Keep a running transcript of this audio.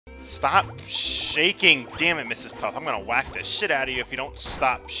Stop shaking. Damn it, Mrs. Puff. I'm gonna whack the shit out of you if you don't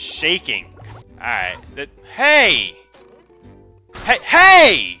stop shaking. Alright. Hey! Hey!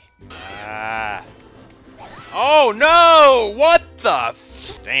 Hey! Oh no! What the?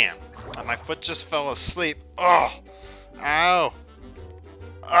 Damn. My foot just fell asleep. Oh! Ow!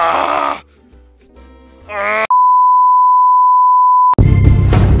 Ah! Ah!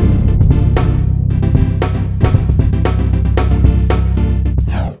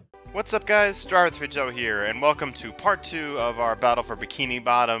 What's up, guys? Driver3 Joe here, and welcome to part 2 of our Battle for Bikini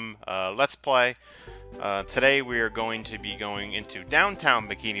Bottom Let's Play. Today we are going to be going into Downtown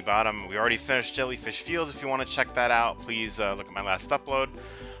Bikini Bottom. We already finished Jellyfish Fields. If you want to check that out, please look at my last upload.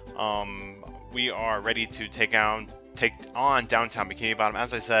 We are ready to take on Downtown Bikini Bottom,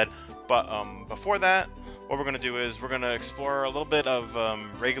 as I said. But before that, what we're going to do is we're going to explore a little bit of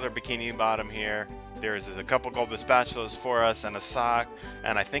regular Bikini Bottom here. There's a couple golden spatulas for us, and a sock,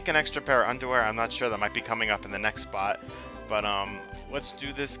 and I think an extra pair of underwear. I'm not sure, that might be coming up in the next spot. But let's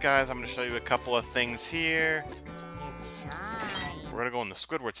do this, guys. I'm going to show you a couple of things here. We're going to go in the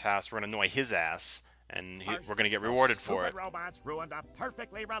Squidward's house. We're going to annoy his ass, and we're going to get rewarded for it. Robots ruined a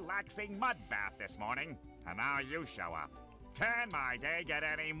perfectly relaxing mud bath this morning, and now you show up. Can my day get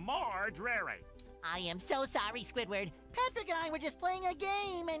any more dreary? I am so sorry, Squidward. Patrick and I were just playing a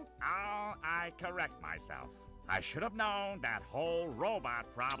game and... Oh, I correct myself. I should have known that whole robot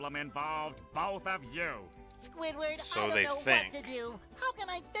problem involved both of you. Squidward, So I don't they know think. what to do. How can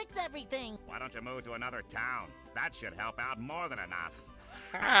I fix everything? Why don't you move to another town? That should help out more than enough.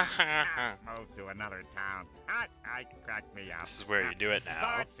 Move to another town. I cracked me up. This is where you do it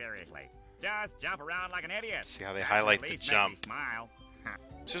now. But seriously, just jump around like an idiot. See how they That highlight should at the least make me jump. smile.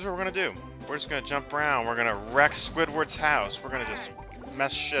 This is what we're gonna do. We're just gonna jump around. We're gonna wreck Squidward's house. We're gonna just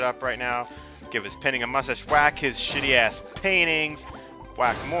mess shit up right now. Give his painting a mustache. Whack his shitty ass paintings.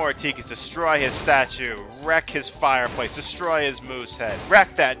 Whack more tikas. Destroy his statue. Wreck his fireplace. Destroy his moose head.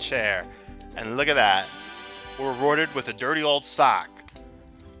 Wreck that chair. And look at that. We're rewarded with a dirty old sock.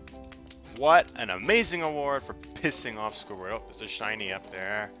 What an amazing award for pissing off Squidward. Oh, there's a shiny up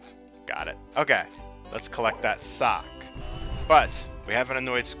there. Got it. Okay. Let's collect that sock. But we haven't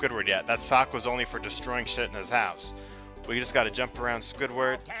annoyed Squidward yet. That sock was only for destroying shit in his house. We just gotta jump around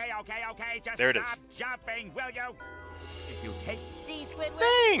Squidward. Okay. Just There it is. stop jumping, will you? If you take... See, Squidward?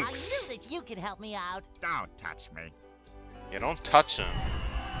 Thanks. I knew that you could help me out. Don't touch me. Yeah, don't touch him.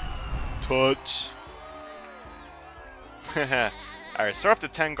 Touch. Alright, so we're up to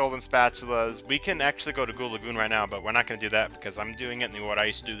 10 golden spatulas. We can actually go to Goo Lagoon right now, but we're not going to do that because I'm doing it in the order I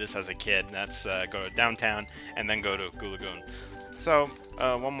used to do this as a kid. And that's go to Downtown and then go to Goo Lagoon. So,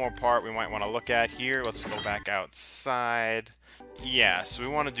 one more part we might want to look at here. Let's go back outside. Yeah, so we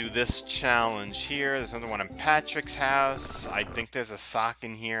want to do this challenge here. There's another one in Patrick's house. I think there's a sock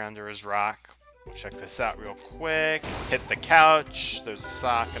in here under his rock. We'll check this out real quick. Hit the couch. There's a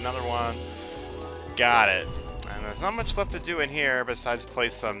sock. Another one. Got it. And there's not much left to do in here besides play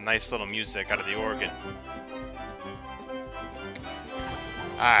some nice little music out of the organ.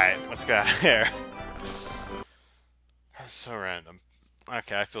 Alright, let's get out of here. That's so random.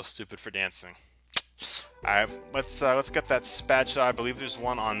 Okay, I feel stupid for dancing. Alright, let's get that spatula. I believe there's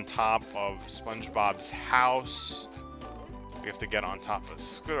one on top of SpongeBob's house. We have to get on top of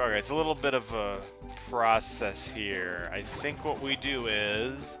Squidward. Okay, it's a little bit of a process here. I think what we do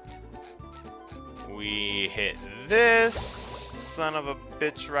is... we hit this son of a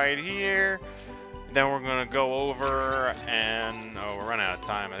bitch right here. Then we're gonna go over and... oh, we're running out of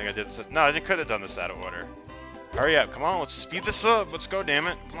time. I think I did this... no, I could have done this out of order. Hurry up. Come on, let's speed this up. Let's go, damn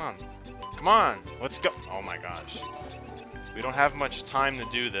it. Come on. Come on. Let's go. Oh my gosh. We don't have much time to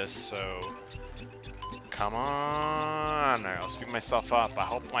do this, so... come on. Alright, I'll speed myself up. I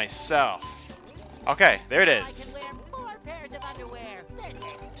help myself. Okay, there it I is. can wear 4 pairs of underwear. This is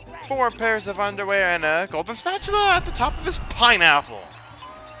great. 4 pairs of underwear and a golden spatula at the top of his pineapple.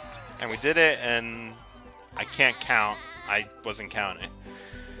 And we did it, and I can't count. I wasn't counting.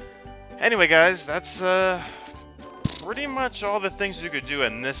 Anyway, guys, that's pretty much all the things you could do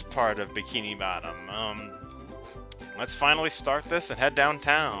in this part of Bikini Bottom. Let's finally start this and head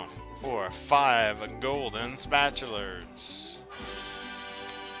downtown for 5 golden spatulas.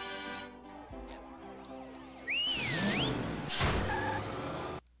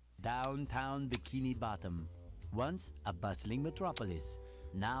 Downtown Bikini Bottom, once a bustling metropolis,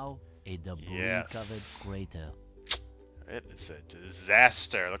 now a debris-covered crater. It is a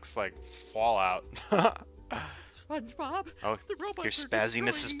disaster. Looks like Fallout. SpongeBob, Oh, the robots here's are spazzy destroying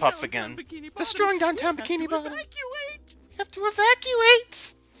Mrs. Puff Downtown again. Bikini Bottom. Destroying Downtown We have Bikini to Bottom. evacuate. You have to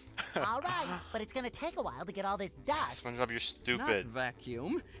evacuate. All right, but it's gonna take a while to get all this dust. SpongeBob, you're Not stupid.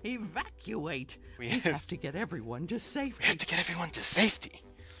 vacuum. Evacuate. We We have to get everyone to safety. We have to get everyone to safety.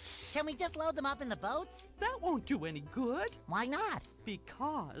 Can we just load them up in the boats? That won't do any good. Why not?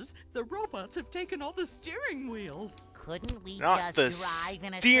 Because the robots have taken all the steering wheels. Couldn't we Not just the drive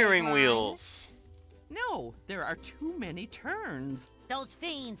in a steering straight line? wheels. No, there are too many turns. Those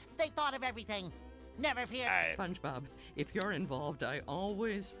fiends, they thought of everything. Never fear. Alright. SpongeBob, if you're involved, I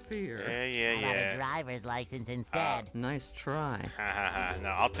always fear. Yeah, How about a yeah. driver's license instead? Nice try. Ha ha ha. No,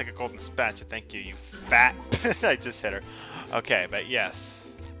 I'll take a golden spatula. Thank you, you fat. I just hit her. Okay, but yes.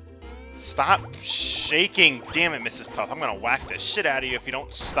 Stop shaking. Damn it, Mrs. Puff. I'm gonna whack the shit out of you if you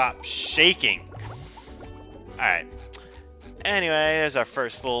don't stop shaking. Alright. Anyway, there's our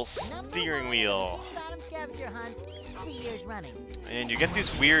first little steering wheel. Bikini Bottom scavenger hunt. 3 years running. And you get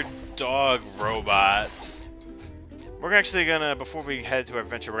these weird dog robots. We're actually gonna, before we head to our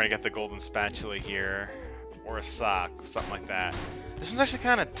adventure, we're gonna get the golden spatula here. Or a sock, something like that. This one's actually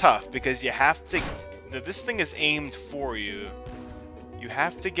kind of tough because you have to, this thing is aimed for you. You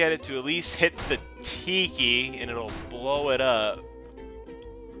have to get it to at least hit the tiki and it'll blow it up.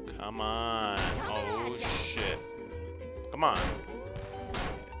 Come on. Oh shit. Come on.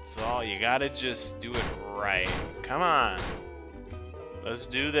 It's all, you gotta just do it right. Come on. Let's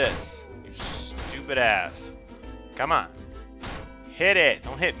do this. You stupid ass. Come on. Hit it.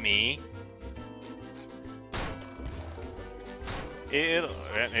 Don't hit me.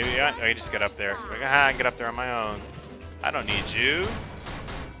 Maybe I just get up there. I can get up there on my own. I don't need you.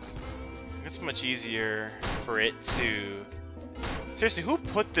 It's much easier for it to... Seriously, who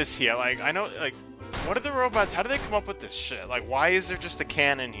put this here? Like, I know, like, what are the robots? How do they come up with this shit? Like, why is there just a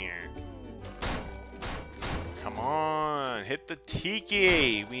cannon here? Come on, hit the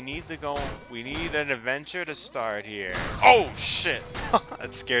tiki. We need to go. We need an adventure to start here. Oh shit!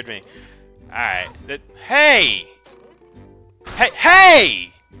 That scared me. All right. Hey!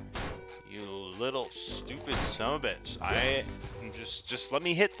 Hey! You little stupid son of a bitch! Just let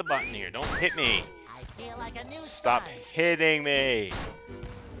me hit the button here. Don't hit me. I feel like a new Stop sponge. hitting me.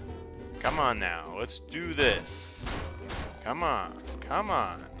 Come on now. Let's do this. Come on. Come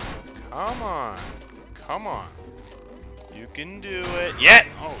on. Come on. Come on. You can do it. Yeah.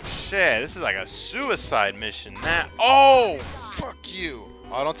 Oh shit. This is like a suicide mission. Now. Oh, fuck you.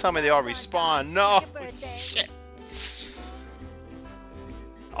 Oh, don't tell me they all respawn. No. Happy birthday. Shit.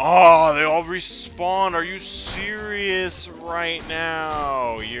 Oh, they all respawn. Are you serious right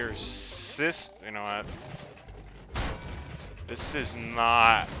now? Your sis. You know what? This is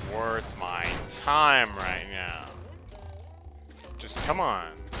not worth my time right now. Just come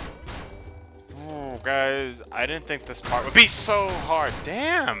on. Ooh, guys, I didn't think this part would be so hard.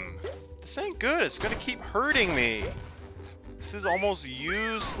 Damn. This ain't good. It's gonna keep hurting me. This is almost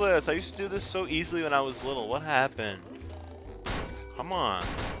useless. I used to do this so easily when I was little. What happened? Come on.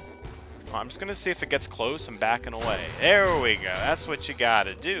 I'm just gonna see if it gets close and backing away. There we go. That's what you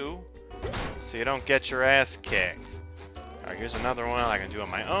gotta do, so you don't get your ass kicked. Alright, here's another one I can do on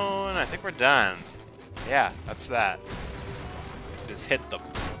my own. I think we're done. Yeah, that's that. Just hit the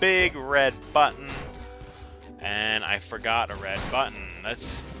big red button. And I forgot a red button.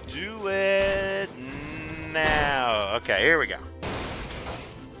 Let's do it now. Okay, here we go.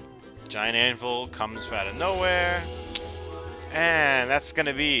 Giant anvil comes out of nowhere. And that's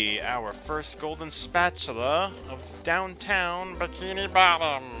gonna be our first golden spatula of Downtown Bikini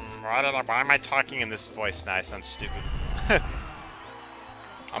Bottom. Why am I talking in this voice now? I sound stupid.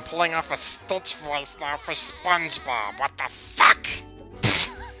 I'm pulling off a Stitch voice now for SpongeBob. What the fuck?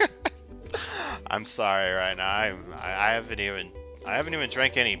 I'm sorry right now. I haven't even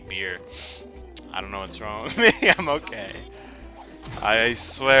drank any beer. I don't know what's wrong with me. I'm okay. I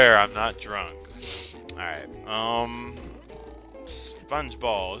swear I'm not drunk. Alright, Sponge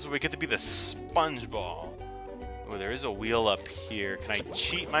Ball. This is where we get to be the Sponge Ball. Oh, there is a wheel up here. Can I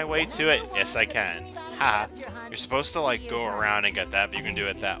cheat my way to it? Yes, I can. Haha. You're supposed to, like, go around and get that, but you can do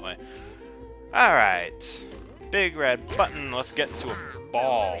it that way. Alright. Big red button. Let's get into a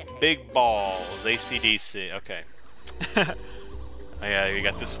ball. Big balls. AC/DC. Okay. Oh, yeah, you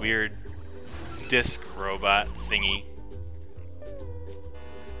got this weird disc robot thingy.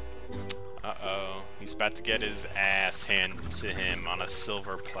 Uh-oh. He's about to get his ass handed to him on a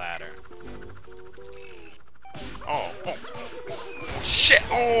silver platter. Oh. Shit!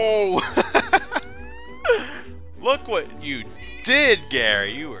 Oh! Look what you did,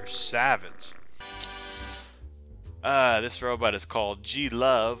 Gary. You were savage. This robot is called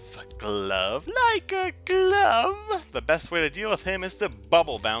G-Love. Glove like a glove. The best way to deal with him is to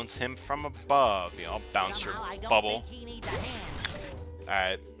bubble bounce him from above. You know, bounce your Somehow I don't bubble. think he needs a hand.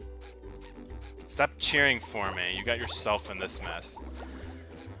 Alright. Stop cheering for me. You got yourself in this mess.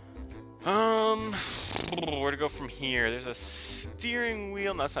 Where to go from here? There's a steering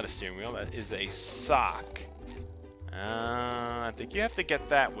wheel. No, that's not a steering wheel. That is a sock. I think you have to get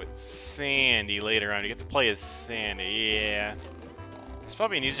that with Sandy later on. You get to play as Sandy. Yeah. It's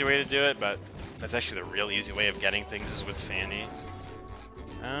probably an easier way to do it, but that's actually the real easy way of getting things is with Sandy.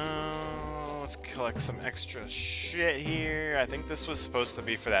 Let's collect some extra shit here. I think this was supposed to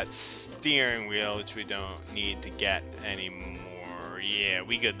be for that steering wheel, which we don't need to get anymore. Yeah,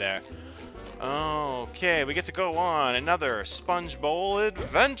 we good there. Okay, we get to go on another Sponge Bowl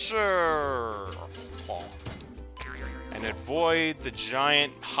adventure! And avoid the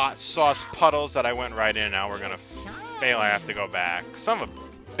giant hot sauce puddles that I went right in. Now we're gonna fail. I have to go back. Son of a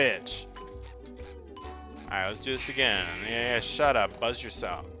bitch. Alright, let's do this again. Yeah, shut up. Buzz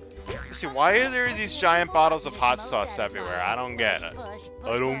yourself. You see, why are there these giant bottles of hot sauce everywhere? I don't get it.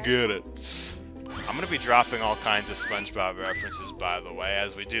 I don't get it. I'm going to be dropping all kinds of SpongeBob references, by the way,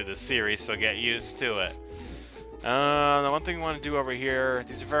 as we do this series, so get used to it. The one thing you want to do over here,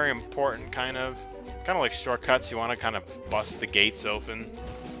 these are very important, kind of like shortcuts. You want to kind of bust the gates open.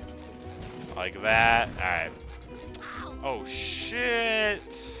 Like that. Alright. Oh, shit.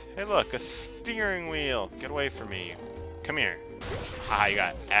 Hey, look, a steering wheel. Get away from me. Come here. Ah, you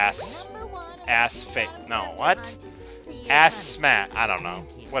got ass fit. No, what? Ass smack. I don't know.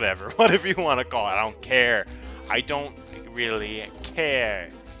 Whatever. Whatever you want to call it. I don't care. I don't really care.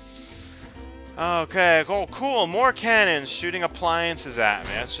 Okay. Oh, cool. More cannons shooting appliances at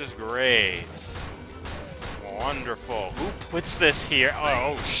me. That's just great. Wonderful. Who puts this here?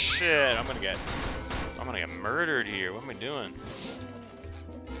 Oh, shit. I'm gonna get murdered here. What am I doing?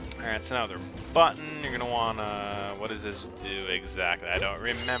 Alright, so now another button. You're gonna wanna... What does this do exactly? I don't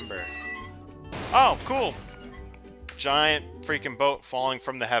remember. Oh, cool. Giant freaking boat falling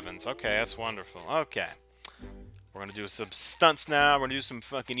from the heavens. Okay, that's wonderful. Okay. We're gonna do some stunts now. We're gonna do some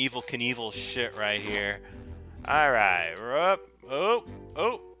fucking Evel Knievel shit right here. Alright, we're up. Oh,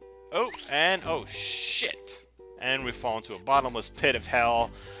 and oh shit. And we fall into a bottomless pit of hell.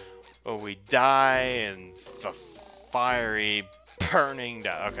 Oh, we die in the fiery, burning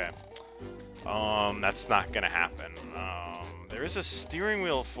down. Okay. That's not gonna happen. There is a steering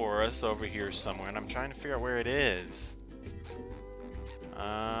wheel for us over here somewhere, and I'm trying to figure out where it is.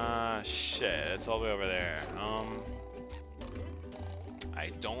 Shit, it's all the way over there. I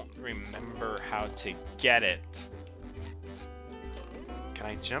don't remember how to get it. Can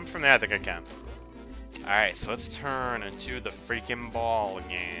I jump from there? I think I can. Alright, so let's turn into the freaking ball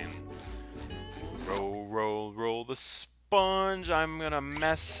again. Roll, roll, roll the sponge. I'm gonna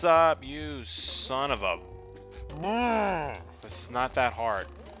mess up, you son of a... This is not that hard.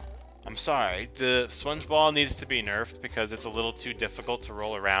 I'm sorry. The sponge ball needs to be nerfed because it's a little too difficult to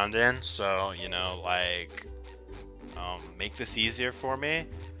roll around in. So, you know, like... make this easier for me.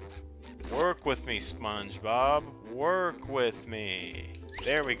 Work with me, SpongeBob. Work with me.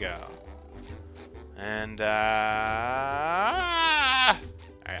 There we go. And, Alright,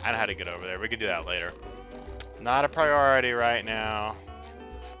 I know how to get over there. We can do that later. Not a priority right now.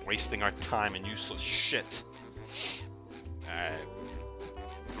 Wasting our time in useless shit. Alright.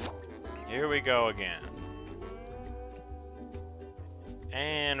 Here we go again.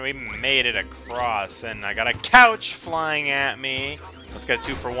 And we made it across, and I got a couch flying at me. Let's get a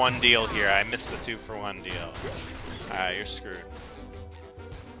 2-for-1 deal here. I missed the 2-for-1 deal. Alright, you're screwed.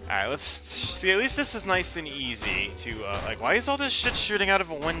 Alright, let's see. At least this is nice and easy to, like, why is all this shit shooting out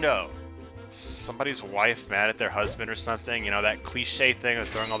of a window? Somebody's wife mad at their husband or something? You know, that cliche thing of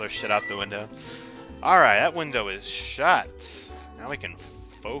throwing all their shit out the window? Alright, that window is shut. Now we can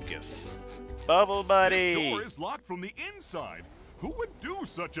focus. Bubble Buddy! This door is locked from the inside. Who would do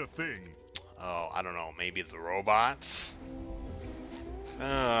such a thing? Oh, I don't know. Maybe the robots?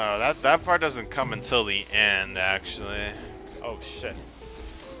 That part doesn't come until the end, actually. Oh, shit.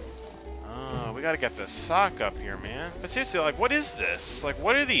 We gotta get the sock up here, man. But seriously, like, what is this? Like,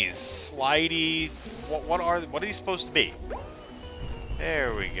 what are these? Slidey... What are these supposed to be?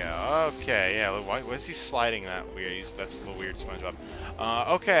 There we go. Okay, yeah. Why is he sliding that weird? That's a little weird, SpongeBob.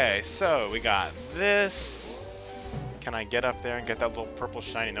 Okay, so we got this. Can I get up there and get that little purple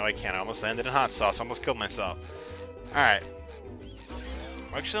shiny? No, I can't. I almost landed in hot sauce. I almost killed myself. Alright.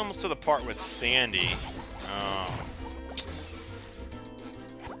 We're actually almost to the part with Sandy.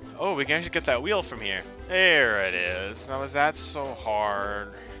 Oh, we can actually get that wheel from here. There it is. Now, is that so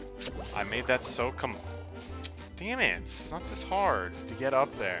hard? I made that so Damn it. It's not this hard to get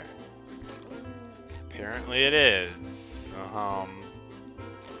up there. Apparently it is.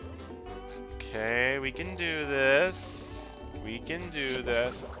 Okay, we can do this. We can do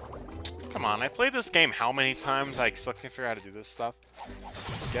this. Come on, I played this game how many times? I still can't figure out how to do this stuff.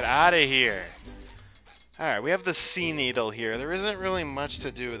 Get out of here. Alright, we have the sea needle here. There isn't really much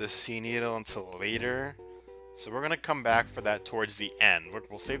to do with the sea needle until later. So we're going to come back for that towards the end.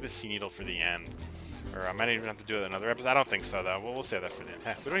 We'll save the sea needle for the end. Or I might even have to do it in another episode. I don't think so, though. We'll save that for the end.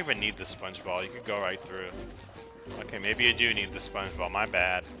 Heck, we don't even need the sponge ball. You could go right through. Okay, maybe you do need the sponge ball. My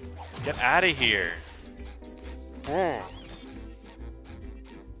bad. Get out of here.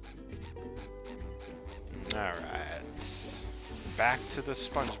 Alright. Back to the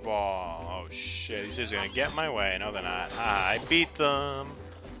sponge ball. Oh shit, these dudes are gonna get in my way. No, they're not. Ah, I beat them.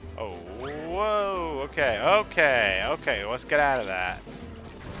 Oh, whoa. Okay, okay, okay. Let's get out of that.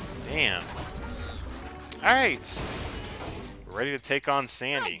 Damn. Alright. We're ready to take on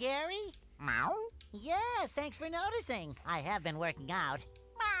Sandy. Hi, Gary. Meow. Yes, thanks for noticing. I have been working out.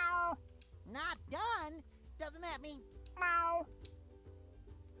 Meow. Not done? Doesn't that mean... Meow.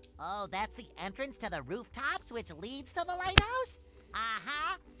 Oh, that's the entrance to the rooftops, which leads to the lighthouse?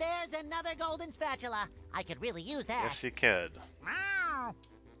 Uh-huh. There's another golden spatula. I could really use that. Yes, you could. Meow.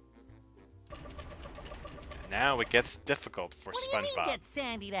 Now it gets difficult for What do you mean SpongeBob. get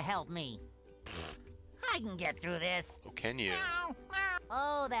Sandy to help me? I can get through this. Oh, can you? Meow. Meow.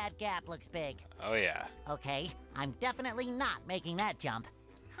 Oh, that gap looks big. Oh, yeah. Okay, I'm definitely not making that jump.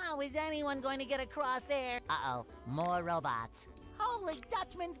 How is anyone going to get across there? Uh-oh, more robots. Holy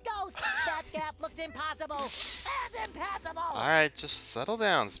Dutchman's ghost! That gap looks impossible! And impassable! Alright, just settle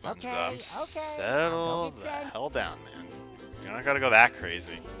down, SpongeBob. Okay. Settle I'll go the get Sandy. hell down, man. You're not gotta go that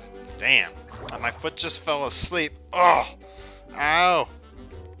crazy. Damn. My foot just fell asleep. Oh! Ow!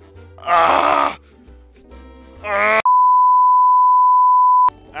 Ah! Ah!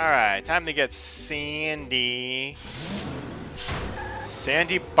 Alright, time to get Sandy.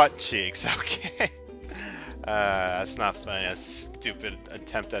 Sandy butt cheeks, okay. That's not funny. That's a stupid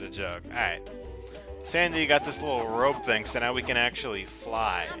attempt at a joke. Alright. Sandy got this little rope thing, so now we can actually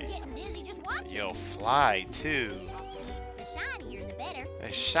fly. I'm getting dizzy just watching. You'll fly, too. The shinier, the better.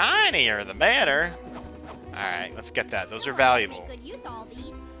 The shinier, the better. Alright, let's get that. Those are valuable. Make good use of all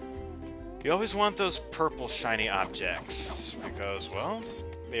these. You always want those purple shiny objects because, well,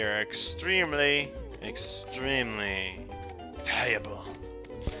 they are extremely, extremely valuable.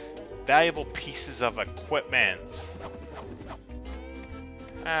 Valuable pieces of equipment.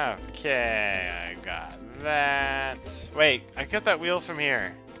 Okay, I got that. Wait, I got that wheel from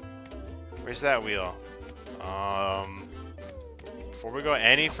here. Where's that wheel? Before we go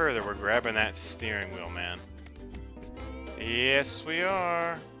any further, we're grabbing that steering wheel, man. Yes, we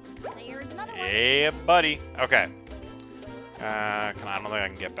are. There's another one. Yeah, buddy. Okay. I don't think I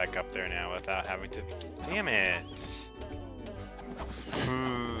can get back up there now without having to... Damn it.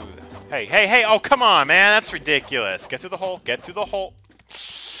 Hey, hey, hey! Oh, come on, man! That's ridiculous. Get through the hole. Get through the hole.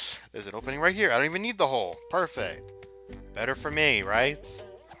 There's an opening right here. I don't even need the hole. Perfect. Better for me, right?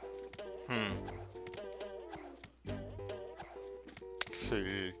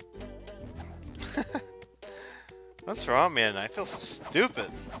 What's wrong, man? I feel so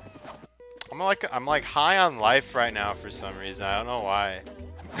stupid. I'm like high on life right now for some reason. I don't know why.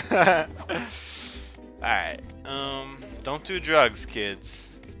 Alright. Don't do drugs, kids.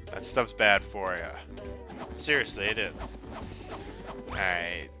 That stuff's bad for you. Seriously, it is.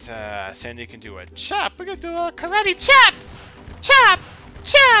 Alright, Sandy can do a chop. We're gonna do a karate chop! Chop!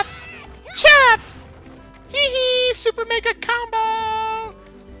 Chop! Chop! Hee hee! Super mega combo!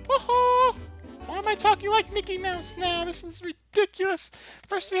 Woohoo! Why am I talking like Mickey Mouse now? This is ridiculous.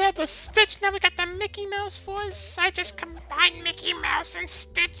 First we had the Stitch, now we got the Mickey Mouse voice. I just combined Mickey Mouse and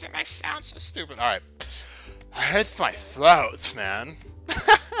Stitch and I sound so stupid. Alright. I hurt my throat, man.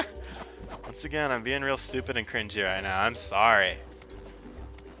 Once again, I'm being real stupid and cringy right now. I'm sorry.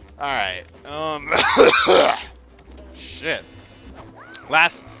 Alright. Shit.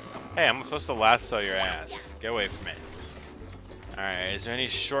 Hey, I'm supposed to lasso your ass. Get away from me. Alright, is there any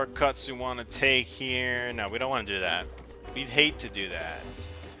shortcuts we want to take here? No, we don't want to do that. We'd hate to do that.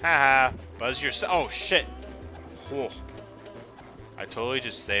 Haha. Buzz yourself. Oh, shit. Whoa. I totally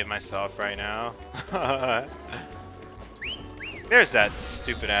just saved myself right now. There's that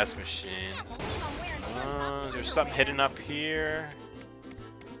stupid ass machine. There's something hidden up here.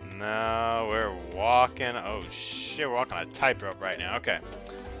 No, we're walking. Oh shit, we're walking on a tightrope right now. Okay.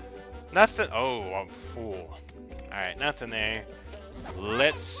 Nothing. Oh, I'm a fool. Alright, nothing there.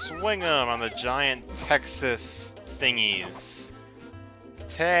 Let's swing them on the giant Texas thingies.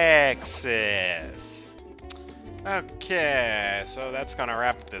 Texas. Okay, so that's gonna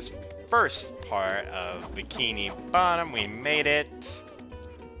wrap up this first part of Bikini Bottom. We made it.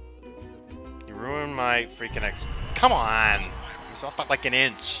 You ruined my freaking Come on! It was off by like an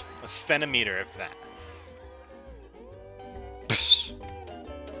inch. A centimeter, if that. Psh.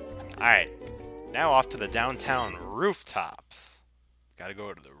 Alright. Now off to the downtown rooftops. Gotta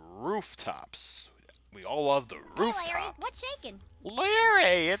go to the rooftops. We all love the Hey, Larry, rooftop. what's shaking?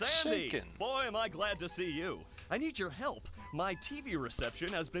 Larry, it's Sandy, shaking. boy, am I glad to see you. I need your help. My TV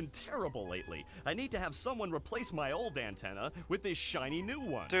reception has been terrible lately. I need to have someone replace my old antenna with this shiny new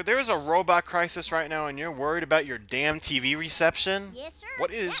one. Dude, there's a robot crisis right now, and you're worried about your damn TV reception? Yes, sir.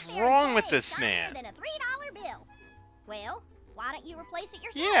 What is That there wrong with thing this tinier man? than a $3 bill. Well, why don't you replace it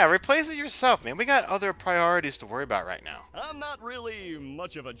yourself? Yeah, replace it yourself, man. We got other priorities to worry about right now. I'm not really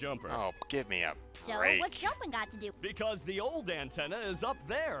much of a jumper. Oh, give me a So, break. what's jumping got to do? Because the old antenna is up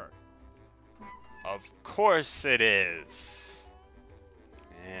there. Of course it is.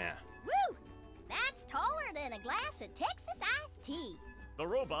 Yeah. Woo! That's taller than a glass of Texas iced tea. The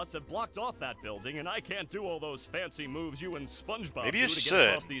robots have blocked off that building, and I can't do all those fancy moves you and SpongeBob Maybe do you to should. get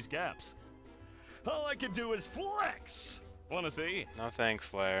across these gaps. All I can do is flex. Wanna see? No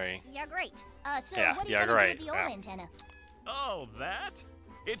thanks, Larry. You're great. So Yeah, what are you yeah, gonna great. do with the old Yeah. antenna? Oh, that?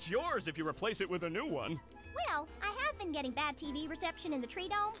 It's yours if you replace it with a new one. Well, I have been getting bad TV reception in the tree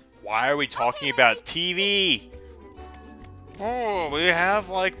dome. Why are we talking about TV? Oh, we have,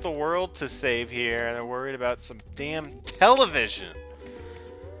 like, the world to save here, and they're worried about some damn television.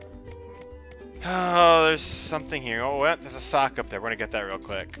 Oh, there's something here. Oh, what? There's a sock up there. We're gonna get that real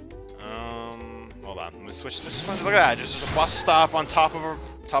quick. Hold on. Let me switch to Sponge. Look at that. There's just a bus stop on top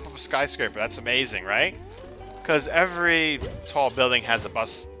of a skyscraper. That's amazing, right? Because every tall building has a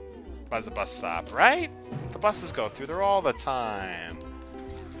bus stop, right? The buses go through there all the time.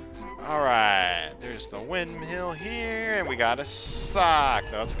 Alright, there's the windmill here, and we got a sock.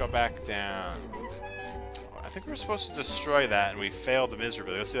 Now let's go back down. I think we were supposed to destroy that, and we failed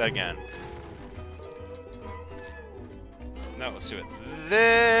miserably. Let's do that again. No, let's do it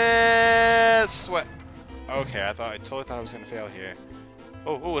this way. Okay, I totally thought I was gonna fail here.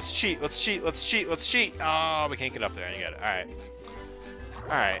 Oh, let's cheat, let's cheat, let's cheat, let's cheat. Oh, we can't get up there. You got it. Alright.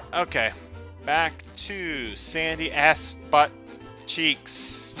 Alright, okay. Back to Sandy ass butt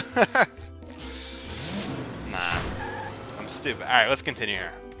cheeks. Nah. I'm stupid. Alright, let's continue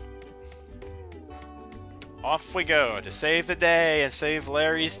here. Off we go to save the day and save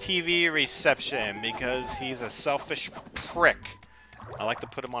Larry's TV reception because he's a selfish prick. I like to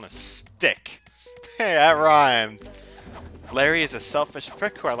put him on a stick. Hey, that rhymed. Larry is a selfish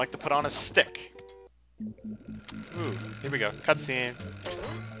prick who I like to put on a stick. Ooh, here we go. Cutscene.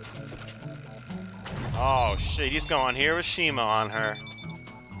 Oh shit, he's going Hiroshima on her.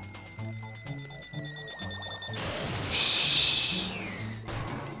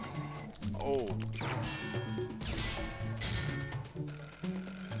 Oh.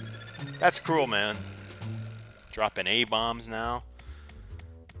 That's cruel, man. Dropping A-bombs now.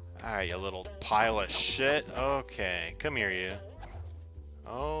 Alright, you little pile of shit. Okay, come here, you.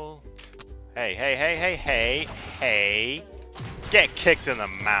 Oh. Hey, hey, hey, hey, hey, hey. Get kicked in the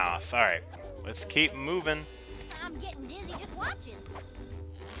mouth. Alright, let's keep moving. I'm getting dizzy just watching.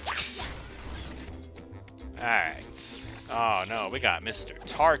 Alright. Oh, no, we got Mr.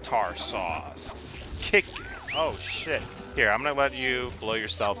 Tartar Sauce. Kick. Oh, shit. Here, I'm gonna let you blow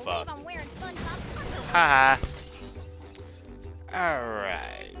yourself up. I'm wearing SpongeBob's underwear. Haha.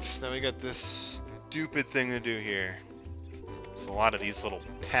 Alright, now we got this stupid thing to do here. There's a lot of these little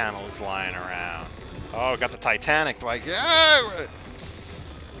panels lying around. Oh, got the Titanic, like, yeah!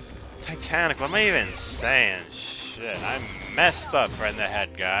 Titanic, what am I even saying? Shit, I'm messed up right in the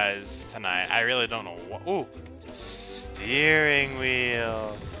head, guys, tonight. I really don't know what. Ooh, steering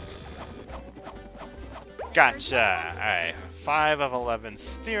wheel. Gotcha. Alright, 5 of 11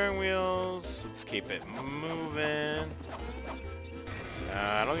 steering wheels. Let's keep it moving.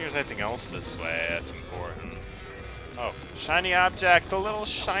 I don't think there's anything else this way that's important. Oh, shiny object, a little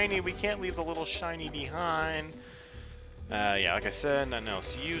shiny. We can't leave the little shiny behind. Yeah, like I said, nothing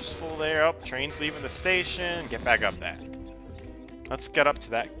else useful there. Oh, train's leaving the station. Get back up there. Let's get up to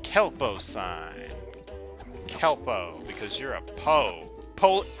that Kelpo sign. Kelpo, because you're a po.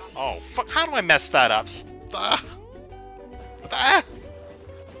 Oh, fuck, how do I mess that up? I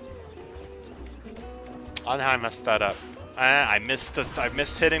don't know how I messed that up. I missed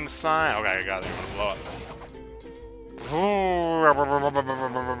hitting the sign. Okay, I got it. Blow up.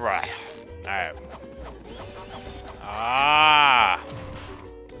 Alright. Ah!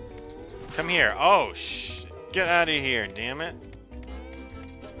 Come here. Oh, get out of here, damn it.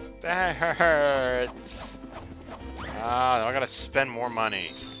 That hurts. Ah, I gotta spend more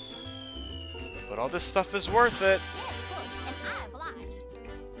money. But all this stuff is worth it.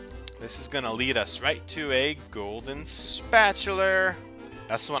 This is gonna lead us right to a golden spatula.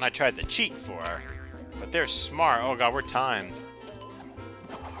 That's the one I tried to cheat for. But they're smart. Oh god, we're timed.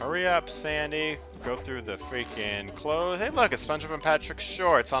 Hurry up, Sandy. Go through the freaking clothes. Hey, look, it's SpongeBob and Patrick's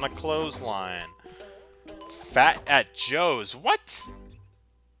shorts on a clothesline. Fat at Joe's. What?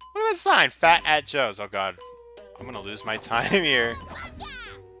 Look at that sign. Fat at Joe's. Oh god. I'm gonna lose my time here.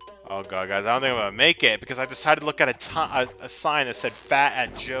 Oh god, guys. I don't think I'm gonna make it because I decided to look at a sign that said Fat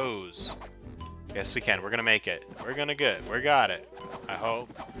at Joe's. Yes, we can. We're gonna make it. We're gonna get it. We got it. I hope.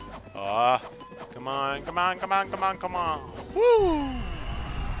 Oh, come on, come on, come on, come on, come on. Woo!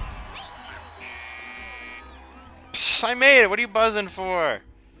 Psh, I made it. What are you buzzing for?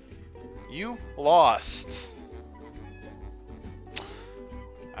 You lost.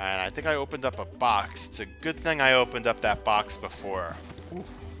 And I think I opened up a box. It's a good thing I opened up that box before. Ooh.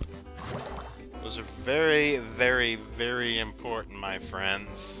 Those are very, very, very important, my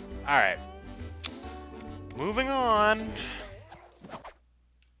friends. Alright. Moving on.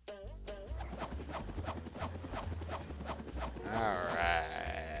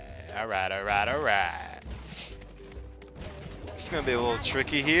 Alright. Alright, alright, alright. It's gonna be a little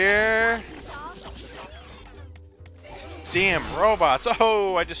tricky here. Damn robots!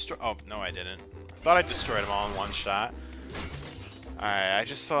 Oh, I destroyed. Oh no, I didn't. I thought I destroyed them all in one shot. All right, I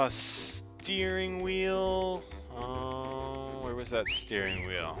just saw a steering wheel. Where was that steering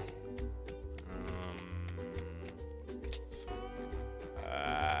wheel?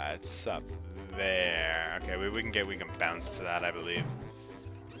 It's up there. Okay, we can bounce to that, I believe.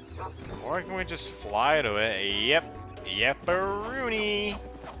 Or can we just fly to it? Yep, yep-a-rooney.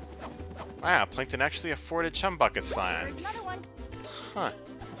 Wow, Plankton actually afforded chum bucket signs. Huh.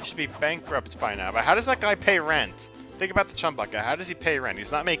 He should be bankrupt by now. But how does that guy pay rent? Think about the chum bucket. How does he pay rent?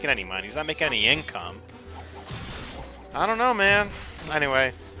 He's not making any money. He's not making any income. I don't know, man.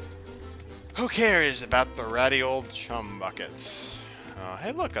 Anyway, who cares about the ratty old chum buckets? Oh,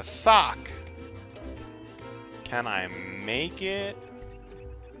 hey, look, a sock. Can I make it?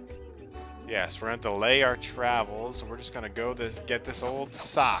 Yes, we're going to delay our travels. We're just going to go get this old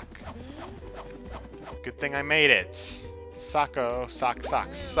sock. Good thing I made it. Socko, sock,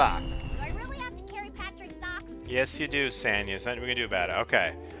 sock, sock. Do I really have to carry Patrick's socks? Yes, you do, Sanya. There's nothing we can do about it.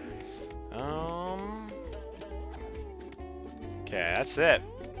 Okay. Okay, that's it.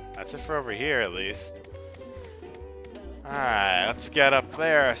 That's it for over here, at least. Alright, let's get up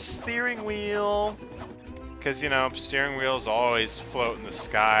there. Steering wheel. Because, you know, steering wheels always float in the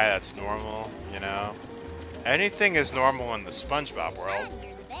sky. That's normal, you know. Anything is normal in the SpongeBob world.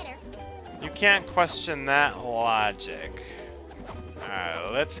 You can't question that logic.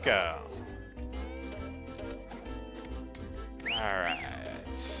 Alright, let's go. Alright.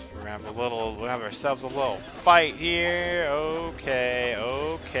 We'll have ourselves a little fight here. Okay,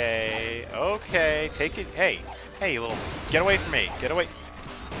 okay, okay. Take it. Hey, hey, you little. Get away from me. Get away.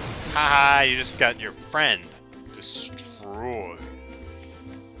 Haha, you just got your friend destroyed.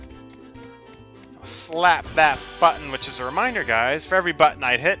 I'll slap that button, which is a reminder, guys. For every button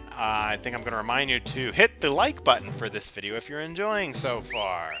I hit, I think I'm going to remind you to hit the like button for this video if you're enjoying so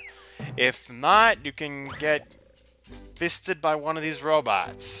far. If not, you can get fisted by one of these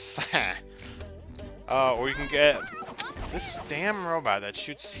robots. Or you can get this damn robot that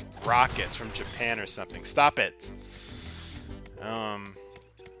shoots rockets from Japan or something. Stop it.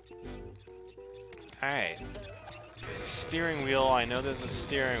 Alright. There's a steering wheel. I know there's a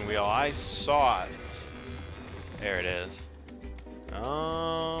steering wheel. I saw it. There it is.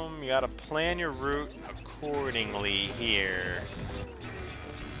 You gotta plan your route accordingly here.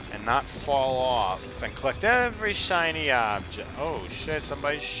 And not fall off. And collect every shiny object. Oh shit,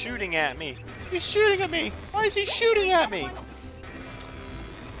 somebody's shooting at me. He's shooting at me. Why is he shooting at me?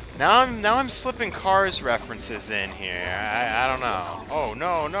 Now I'm slipping Cars references in here. I don't know. Oh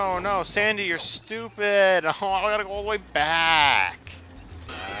no, no, no, Sandy, you're stupid. Oh, I gotta go all the way back.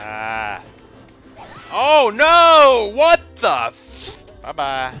 Oh no! What the? Bye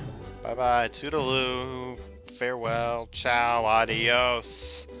bye. Bye bye. Toodaloo. Farewell. Ciao.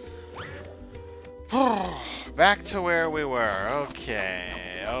 Adios. Back to where we were.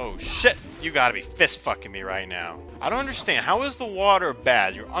 Okay. Oh shit! You gotta be fist fucking me right now. I don't understand. How is the water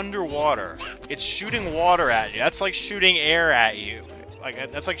bad? You're underwater. It's shooting water at you. That's like shooting air at you.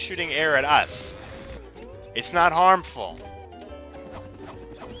 Like that's like shooting air at us. It's not harmful.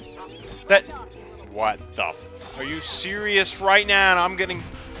 That. What the? Are you serious right now? I'm getting.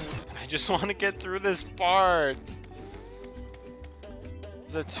 I just want to get through this part.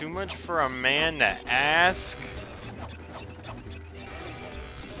 Is that too much for a man to ask?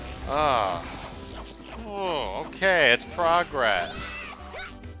 Oh, okay, it's progress.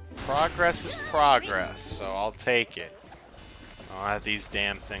 Progress is progress, so I'll take it. Oh, these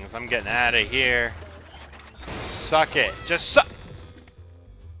damn things. I'm getting out of here. Suck it. Just suck.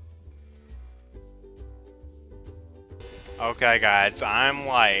 Okay, guys. I'm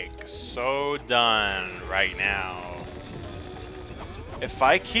like so done right now. If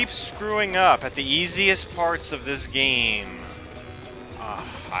I keep screwing up at the easiest parts of this game,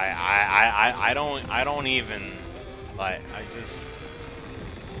 I don't even like. I just.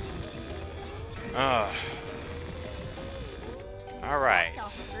 All right.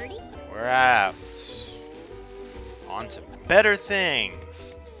 We're out. On to better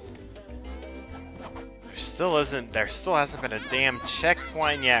things. There still hasn't been a damn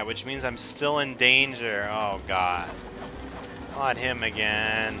checkpoint yet, which means I'm still in danger. Oh god. Not him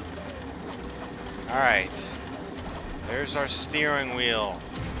again. Alright. There's our steering wheel.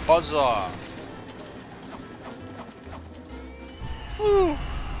 Buzz off. Whew.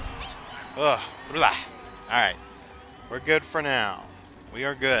 Ugh. Blah. Alright. We're good for now. We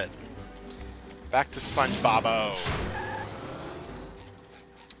are good. Back to SpongeBob-O.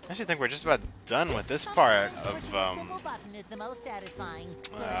 I actually think we're just about done with this part of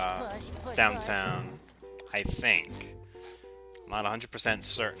Downtown. I think. I'm not 100%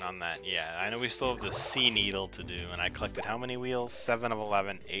 certain on that yet. I know we still have the C needle to do, and I collected how many wheels? 7 of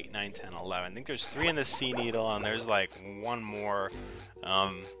 11, 8, 9, 10, 11. I think there's 3 in the C needle, and there's like 1 more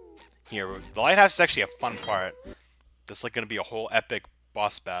here. The lighthouse is actually a fun part. It's like going to be a whole epic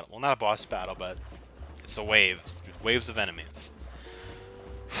boss battle. Well, not a boss battle, but it's a waves of enemies.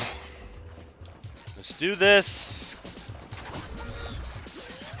 Let's do this.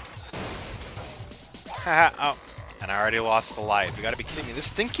 Haha. Oh, and I already lost a life. You gotta be kidding me. This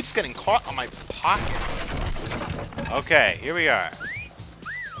thing keeps getting caught on my pockets. Okay, here we are.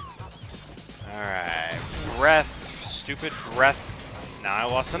 Alright. Breath. Stupid breath. Now I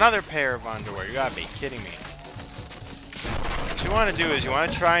lost another pair of underwear. You gotta be kidding me. What you want to do is you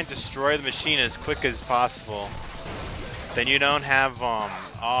want to try and destroy the machine as quick as possible. Then you don't have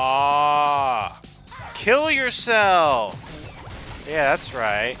kill yourself. Yeah, that's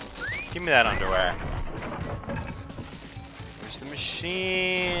right. Give me that underwear. Where's the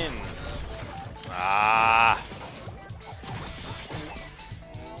machine?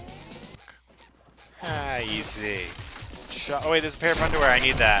 Easy. Oh wait, there's a pair of underwear. I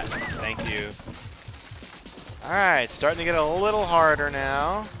need that. Thank you. Alright, starting to get a little harder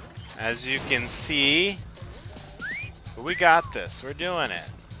now. As you can see. But we got this. We're doing it.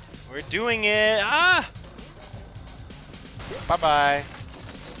 We're doing it. Bye-bye.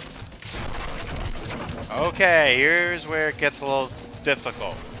 Okay, here's where it gets a little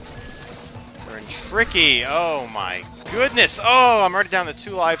difficult. We're in tricky. Oh my goodness. Oh, I'm already down to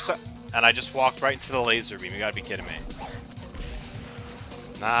 2 lives. And I just walked right into the laser beam. You gotta be kidding me.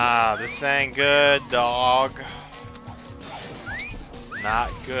 Nah, this ain't good, dog.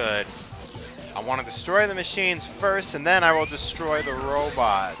 Not good. I want to destroy the machines first, and then I will destroy the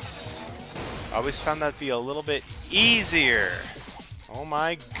robots. I always found that to be a little bit easier. Oh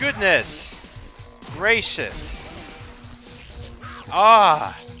my goodness. Gracious.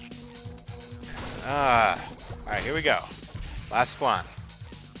 Alright, here we go. Last one.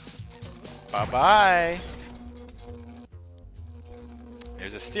 Bye-bye.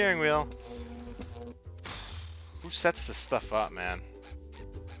 There's a steering wheel. Who sets this stuff up, man?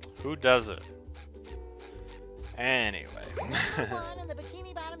 Who does it? Anyway. Number 1 in the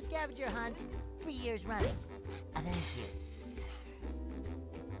Bikini Bottom scavenger hunt, 3 years running. Thank you.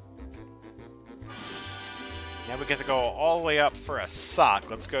 Now we get to go all the way up for a sock.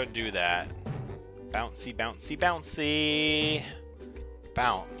 Let's go do that. Bouncy, bouncy, bouncy.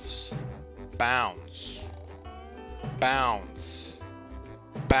 Bounce. Bounce. Bounce.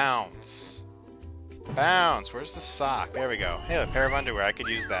 Bounce. Bounce. Where's the sock? There we go. Hey, a pair of underwear. I could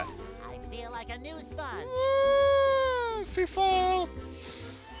use that. I feel like a new sponge. Free fall.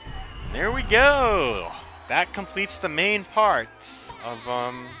 There we go. That completes the main part of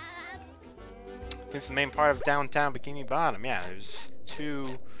It's the main part of Downtown Bikini Bottom. Yeah, there's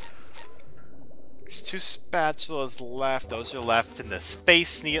two spatulas left. Those are left in the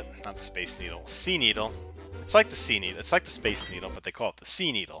space needle. Not the space needle. Sea needle. It's like the sea needle. It's like the space needle, but they call it the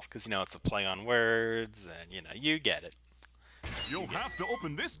sea needle because, you know, it's a play on words and, you know, you get it. You'll have to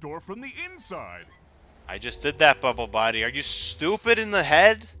open this door from the inside. I just did that, Bubble Body. Are you stupid in the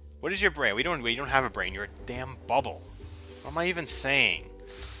head? What is your brain? We don't have a brain. You're a damn bubble. What am I even saying?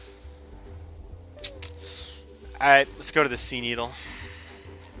 Alright, let's go to the sea needle.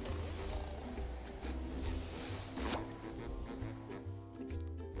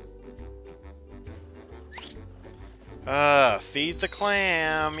 Feed the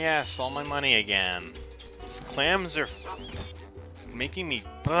clam. Yes, all my money again. These clams are... making me...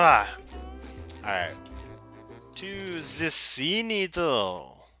 Alright. To the sea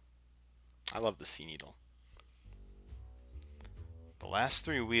needle. I love the sea needle. The last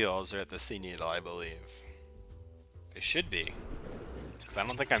 3 wheels are at the sea needle, I believe. They should be. Because I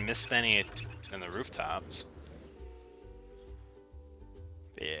don't think I missed any in the rooftops.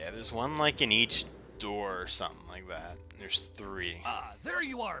 Yeah, there's one like in each door or something like that. There's 3. Ah, there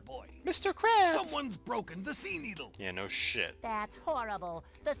you are, boy. Mr. Krabs! Someone's broken the sea needle. Yeah, no shit. That's horrible.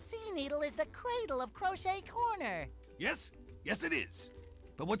 The sea needle is the cradle of Crochet Corner. Yes, yes it is.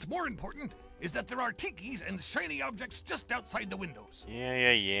 But what's more important is that there are tikis and shiny objects just outside the windows.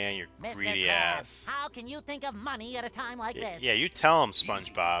 Yeah, you Mr. greedy Krabs, ass. how can you think of money at a time like this? Yeah, you tell him, Easy.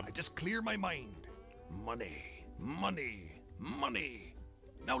 SpongeBob. I just clear my mind. Money, money, money.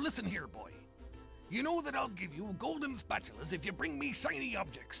 Now listen here, boy. You know that I'll give you golden spatulas if you bring me shiny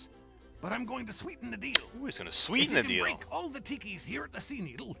objects. But I'm going to sweeten the deal. Ooh, he's gonna sweeten the If you deal. can break all the tikis here at the Sea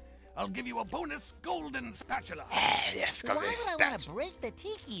Needle, I'll give you a bonus golden spatula. Yes, Why would I want to break the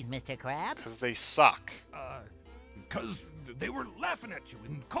tikis, Mr. Krabs? because they suck. Because they were laughing at you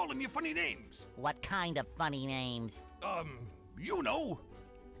and calling you funny names. What kind of funny names? You know,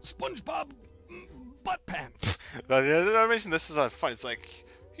 SpongeBob Butt Pants. I mentioned this is fun. It's like,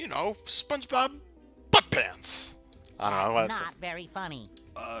 you know, SpongeBob Butt Pants. I don't know what That's it's. not very funny.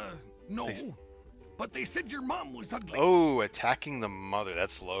 No. But they said your mom was ugly. Oh, attacking the mother.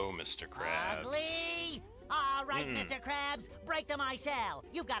 That's low, Mr. Krabs. Ugly! All right, Mr. Krabs, break them I shall.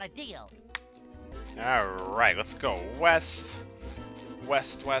 You got a deal. Alright, let's go west.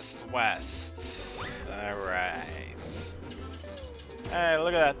 West, west, west. Alright. Hey,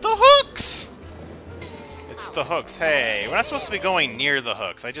 look at that. The hooks! It's the hooks. Hey, we're not supposed to be going near the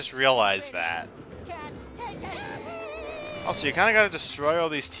hooks. I just realized that. Can't take it. Also, you kind of got to destroy all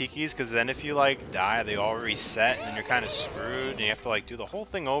these tikis, because then if you, like, die, they all reset, and then you're kind of screwed, and you have to, like, do the whole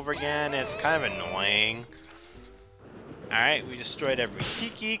thing over again, and it's kind of annoying. Alright, we destroyed every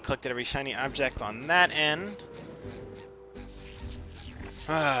tiki, collected every shiny object on that end.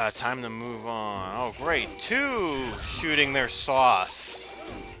 Time to move on. Oh, great. 2 shooting their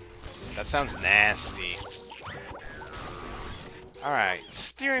sauce. That sounds nasty. Alright,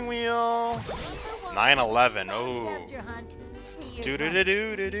 steering wheel. 9/11. Oh.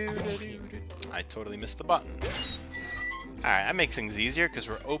 I totally missed the button. Alright, that makes things easier because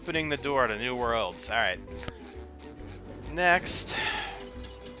we're opening the door to new worlds. Alright. Next.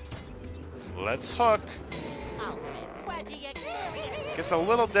 Let's hook. Gets a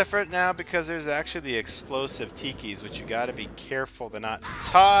little different now because there's actually the explosive tikis, which you gotta be careful to not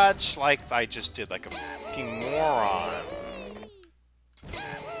touch like I just did, like a fucking moron.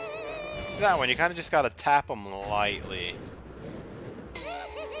 See that one? You kind of just gotta tap them lightly.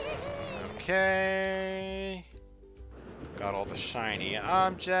 Okay. Got all the shiny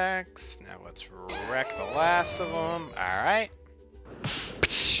objects. Now let's wreck the last of them. Alright.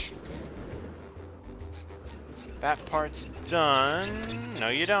 That part's done. No,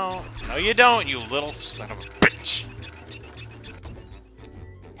 you don't. No, you don't, you little son of a bitch.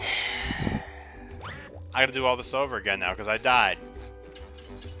 I gotta do all this over again now because I died.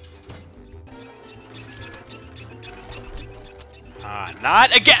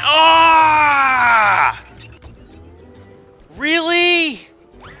 Not again. Ah! Really?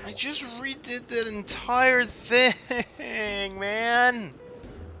 I just redid that entire thing, man.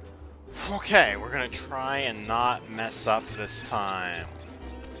 Okay, we're gonna try and not mess up this time.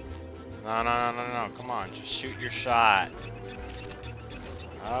 No. Come on, just shoot your shot.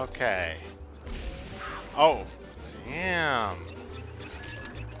 Okay. Oh, damn.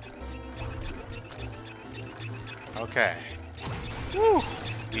 Okay. Woo!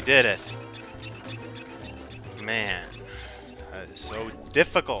 We did it. Man, that is so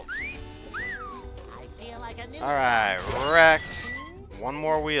difficult. Alright, wrecked. One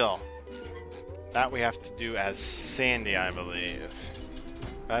more wheel. That we have to do as Sandy, I believe.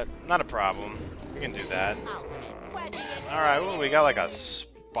 But not a problem. We can do that. Alright, ooh, we got like a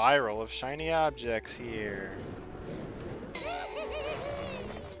spiral of shiny objects here.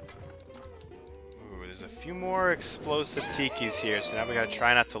 Ooh, there's a few more explosive tikis here, so now we gotta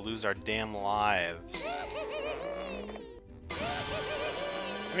try not to lose our damn lives.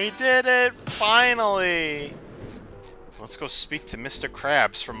 We did it! Finally! Let's go speak to Mr.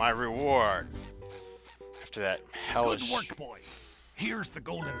 Krabs for my reward. After that hellish... Good work, boy. Here's the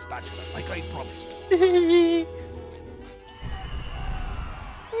golden spatula, like I promised.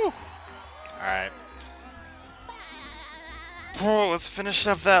 Alright. Oh, let's finish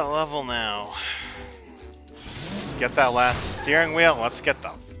up that level now. Let's get that last steering wheel. Let's get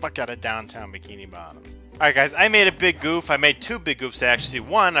the fuck out of Downtown Bikini Bottom. Alright guys, I made a big goof. I made two big goofs actually.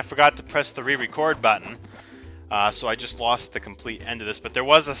 One, I forgot to press the re-record button. So I just lost the complete end of this. But there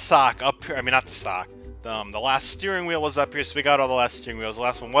was a sock up here. I mean, not the sock. The last steering wheel was up here, so we got all the last steering wheels. The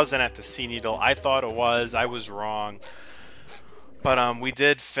last one wasn't at the C needle. I thought it was. I was wrong. But we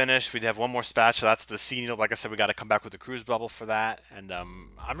did finish. We'd have one more spatula. That's the C needle. Like I said, we got to come back with the cruise bubble for that. And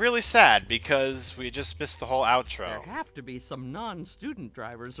I'm really sad because we just missed the whole outro. There have to be some non-student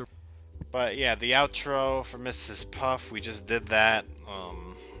drivers. But yeah, the outro for Mrs. Puff, we just did that.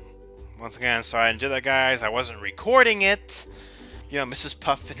 Once again, sorry I didn't do that, guys. I wasn't recording it. You know, Mrs.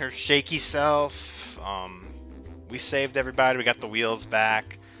 Puff and her shaky self. We saved everybody. We got the wheels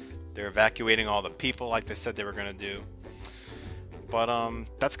back. They're evacuating all the people like they said they were going to do. But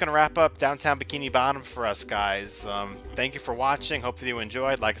that's going to wrap up Downtown Bikini Bottom for us, guys. Thank you for watching. Hopefully you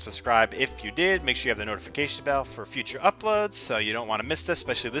enjoyed. Like and subscribe if you did. Make sure you have the notification bell for future uploads so you don't want to miss this,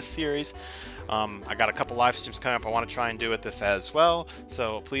 especially this series. I got a couple live streams coming up. I want to try and do it this as well.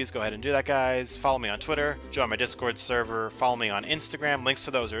 So please go ahead and do that, guys. Follow me on Twitter. Join my Discord server. Follow me on Instagram. Links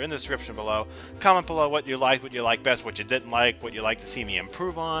to those are in the description below. Comment below what you like best, what you didn't like, what you'd like to see me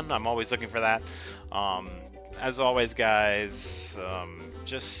improve on. I'm always looking for that. As always, guys, I'm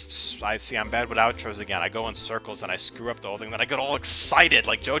bad with outros again. I go in circles and I screw up the whole thing. Then I get all excited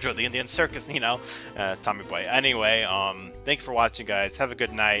like JoJo, the Indian Circus, you know, Tommy Boy. Anyway, thank you for watching, guys. Have a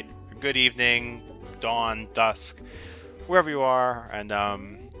good night, good evening, dawn, dusk, wherever you are, and I'll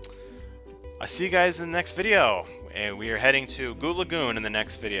see you guys in the next video. And we are heading to Goo Lagoon in the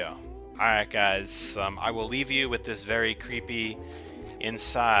next video. All right, guys. I will leave you with this very creepy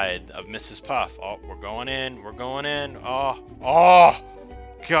inside of Mrs. Puff. Oh, we're going in. We're going in. Oh,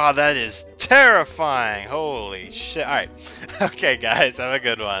 God, that is terrifying. Holy shit. All right. Okay, guys, have a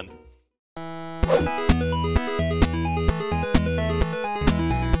good one.